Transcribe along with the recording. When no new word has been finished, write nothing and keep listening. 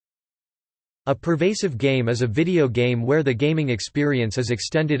A pervasive game is a video game where the gaming experience is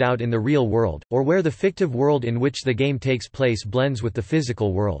extended out in the real world, or where the fictive world in which the game takes place blends with the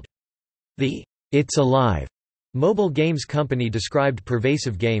physical world. The It's Alive mobile games company described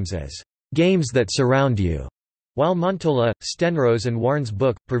pervasive games as games that surround you, while Montola, Stenrose and Warren's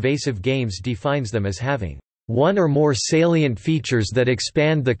book, Pervasive Games defines them as having one or more salient features that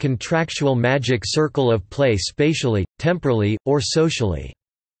expand the contractual magic circle of play spatially, temporally, or socially.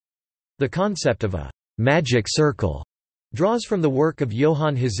 The concept of a magic circle draws from the work of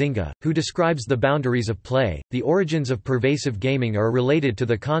Johann Huizinga, who describes the boundaries of play. The origins of pervasive gaming are related to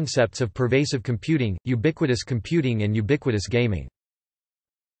the concepts of pervasive computing, ubiquitous computing, and ubiquitous gaming.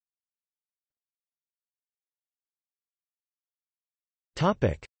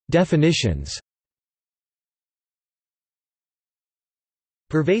 Topic: Definitions.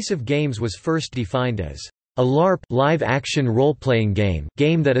 Pervasive games was first defined as a LARP live-action role-playing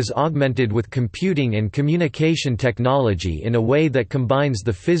game that is augmented with computing and communication technology in a way that combines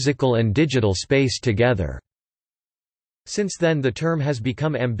the physical and digital space together. Since then the term has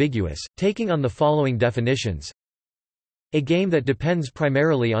become ambiguous, taking on the following definitions. A game that depends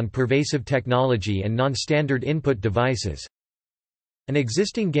primarily on pervasive technology and non-standard input devices. An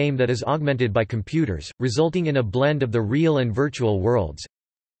existing game that is augmented by computers, resulting in a blend of the real and virtual worlds.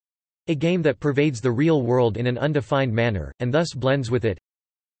 A game that pervades the real world in an undefined manner, and thus blends with it.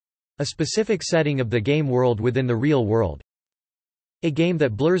 A specific setting of the game world within the real world. A game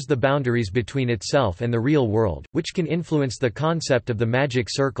that blurs the boundaries between itself and the real world, which can influence the concept of the magic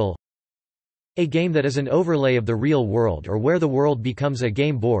circle. A game that is an overlay of the real world or where the world becomes a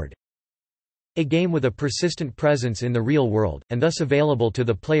game board. A game with a persistent presence in the real world, and thus available to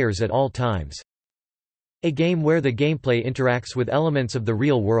the players at all times. A game where the gameplay interacts with elements of the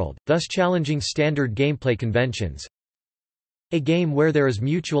real world, thus challenging standard gameplay conventions. A game where there is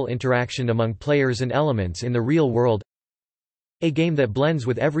mutual interaction among players and elements in the real world. A game that blends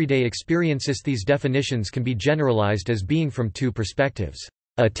with everyday experiences. These definitions can be generalized as being from two perspectives.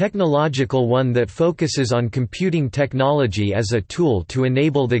 A technological one that focuses on computing technology as a tool to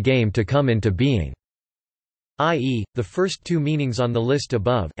enable the game to come into being, i.e., the first two meanings on the list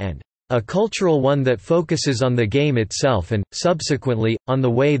above, and a cultural one that focuses on the game itself and, subsequently, on the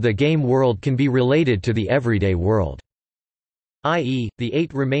way the game world can be related to the everyday world, i.e., the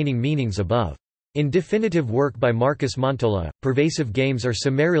 8 remaining meanings above. In definitive work by Marcus Montola, pervasive games are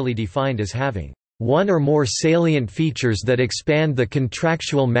summarily defined as having one or more salient features that expand the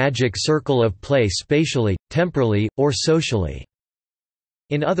contractual magic circle of play spatially, temporally, or socially.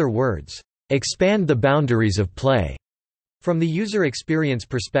 In other words, expand the boundaries of play. From the user experience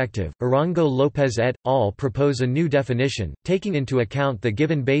perspective, Arango Lopez et al. Propose a new definition, taking into account the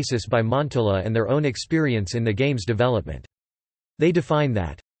given basis by Montola and their own experience in the game's development. They define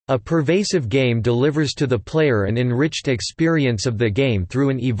that a pervasive game delivers to the player an enriched experience of the game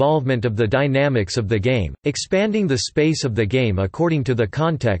through an evolvement of the dynamics of the game, expanding the space of the game according to the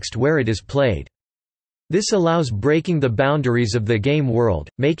context where it is played. This allows breaking the boundaries of the game world,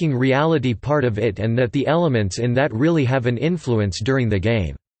 making reality part of it and that the elements in that really have an influence during the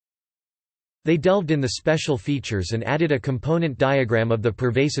game. They delved in the special features and added a component diagram of the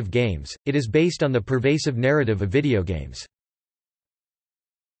pervasive games. It is based on the pervasive narrative of video games.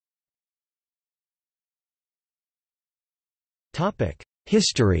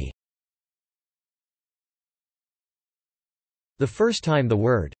 History. The first time the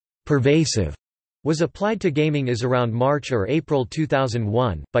word pervasive was applied to gaming is around March or April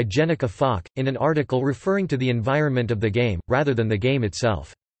 2001, by Jenica Falk, in an article referring to the environment of the game, rather than the game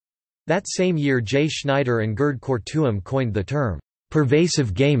itself. That same year Jay Schneider and Gerd Kortuam coined the term,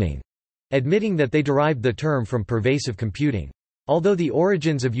 pervasive gaming, admitting that they derived the term from pervasive computing. Although the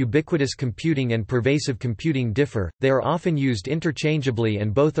origins of ubiquitous computing and pervasive computing differ, they are often used interchangeably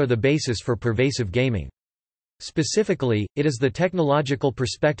and both are the basis for pervasive gaming. Specifically, it is the technological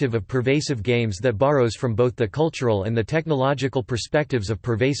perspective of pervasive games that borrows from both the cultural and the technological perspectives of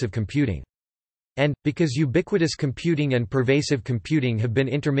pervasive computing. And, because ubiquitous computing and pervasive computing have been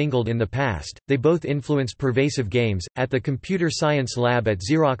intermingled in the past, they both influence pervasive games. At the Computer Science Lab at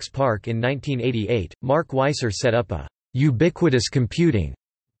Xerox PARC in 1988, Mark Weiser set up a ubiquitous computing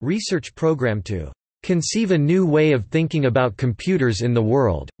research program to conceive a new way of thinking about computers in the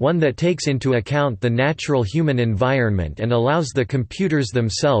world, one that takes into account the natural human environment and allows the computers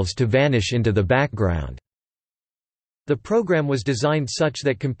themselves to vanish into the background. The program was designed such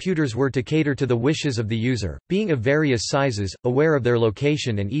that computers were to cater to the wishes of the user, being of various sizes, aware of their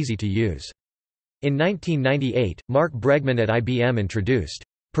location and easy to use. In 1998, Mark Bregman at IBM introduced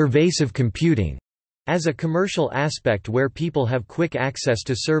pervasive computing as a commercial aspect where people have quick access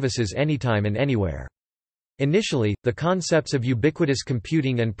to services anytime and anywhere. Initially, the concepts of ubiquitous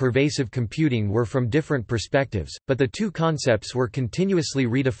computing and pervasive computing were from different perspectives, but the two concepts were continuously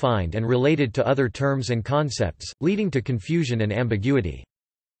redefined and related to other terms and concepts, leading to confusion and ambiguity.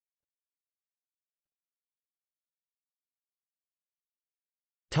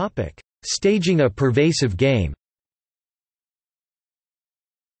 Staging a pervasive game.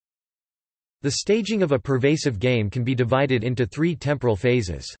 The staging of a pervasive game can be divided into three temporal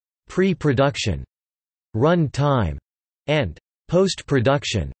phases: pre-production, run time, and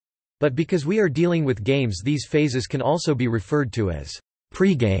post-production. But because we are dealing with games, these phases can also be referred to as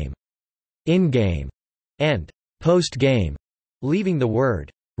pre-game, in-game, and post-game, leaving the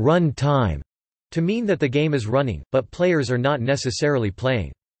word run time to mean that the game is running, but players are not necessarily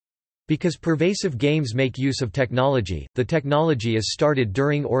playing. Because pervasive games make use of technology, the technology is started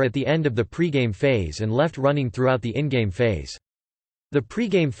during or at the end of the pregame phase and left running throughout the in-game phase. The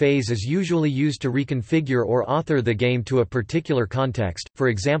pregame phase is usually used to reconfigure or author the game to a particular context, for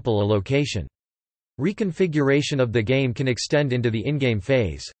example a location. Reconfiguration of the game can extend into the in-game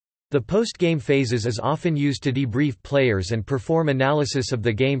phase. The post-game phases is often used to debrief players and perform analysis of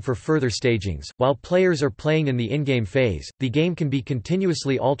the game for further stagings. While players are playing in the in-game phase, the game can be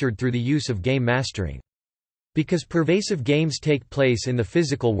continuously altered through the use of game mastering. Because pervasive games take place in the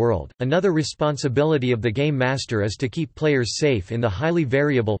physical world, another responsibility of the game master is to keep players safe in the highly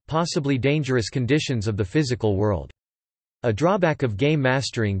variable, possibly dangerous conditions of the physical world. A drawback of game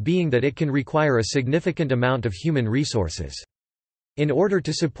mastering being that it can require a significant amount of human resources. In order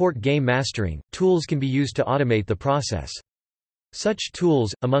to support game mastering, tools can be used to automate the process. Such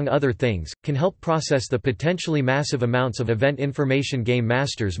tools, among other things, can help process the potentially massive amounts of event information game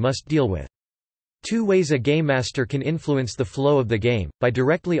masters must deal with. Two ways a game master can influence the flow of the game: by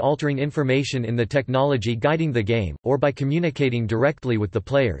directly altering information in the technology guiding the game, or by communicating directly with the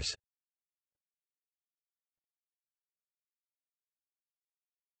players.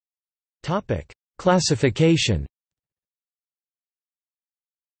 Classification.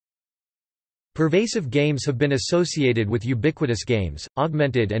 Pervasive games have been associated with ubiquitous games,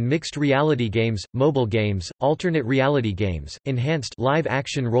 augmented and mixed reality games, mobile games, alternate reality games, enhanced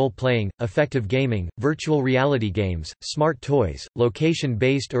live-action role-playing, effective gaming, virtual reality games, smart toys,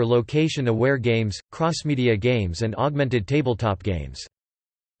 location-based or location-aware games, cross-media games and augmented tabletop games.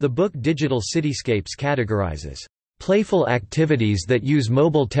 The book Digital Cityscapes categorizes playful activities that use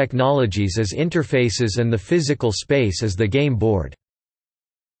mobile technologies as interfaces and the physical space as the game board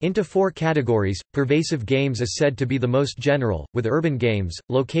into four categories. Pervasive games is said to be the most general, with urban games,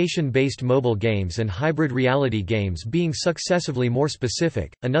 location-based mobile games and hybrid reality games being successively more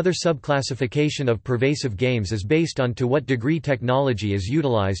specific. Another subclassification of pervasive games is based on to what degree technology is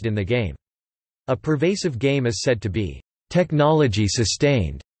utilized in the game. A pervasive game is said to be technology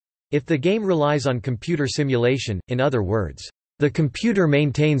sustained if the game relies on computer simulation, in other words, the computer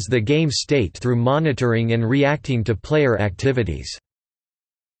maintains the game state through monitoring and reacting to player activities.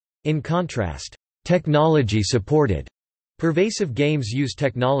 In contrast, technology-supported pervasive games use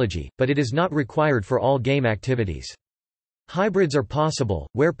technology, but it is not required for all game activities. Hybrids are possible,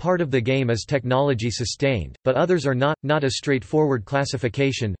 where part of the game is technology-sustained, but others are not a straightforward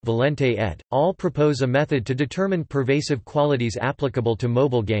classification. Valente et al. Propose a method to determine pervasive qualities applicable to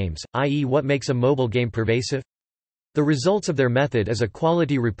mobile games, i.e. what makes a mobile game pervasive? The results of their method is a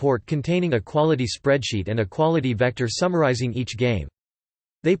quality report containing a quality spreadsheet and a quality vector summarizing each game.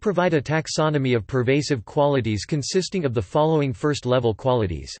 They provide a taxonomy of pervasive qualities consisting of the following first-level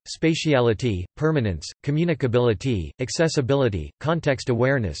qualities: spatiality, permanence, communicability, accessibility, context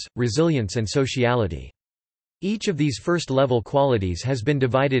awareness, resilience and sociality. Each of these first-level qualities has been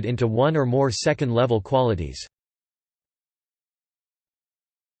divided into one or more second-level qualities.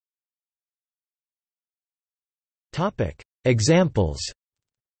 Examples.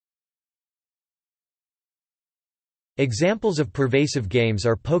 Examples of pervasive games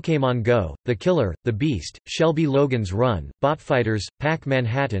are Pokémon Go, The Killer, The Beast, Shelby Logan's Run, Botfighters,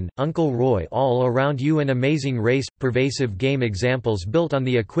 Pac-Manhattan, Uncle Roy All Around You and Amazing Race. Pervasive game examples built on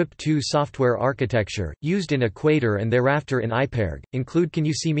the Equip 2 software architecture, used in Equator and thereafter in iPerg, include Can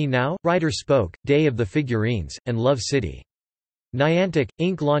You See Me Now?, Ryder Spoke, Day of the Figurines, and Love City. Niantic,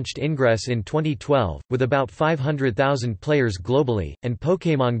 Inc. launched Ingress in 2012, with about 500,000 players globally, and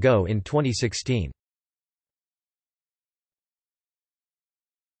Pokémon Go in 2016.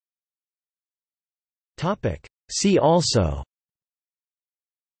 See also: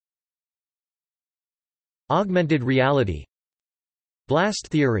 Augmented reality, Blast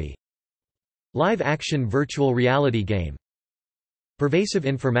theory, Live-action virtual reality game, Pervasive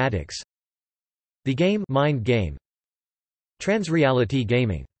informatics. The game mind game. Transreality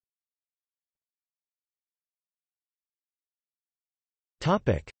gaming.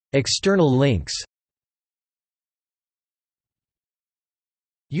 External links.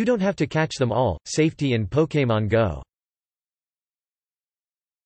 You don't have to catch them all. Safety in Pokémon Go.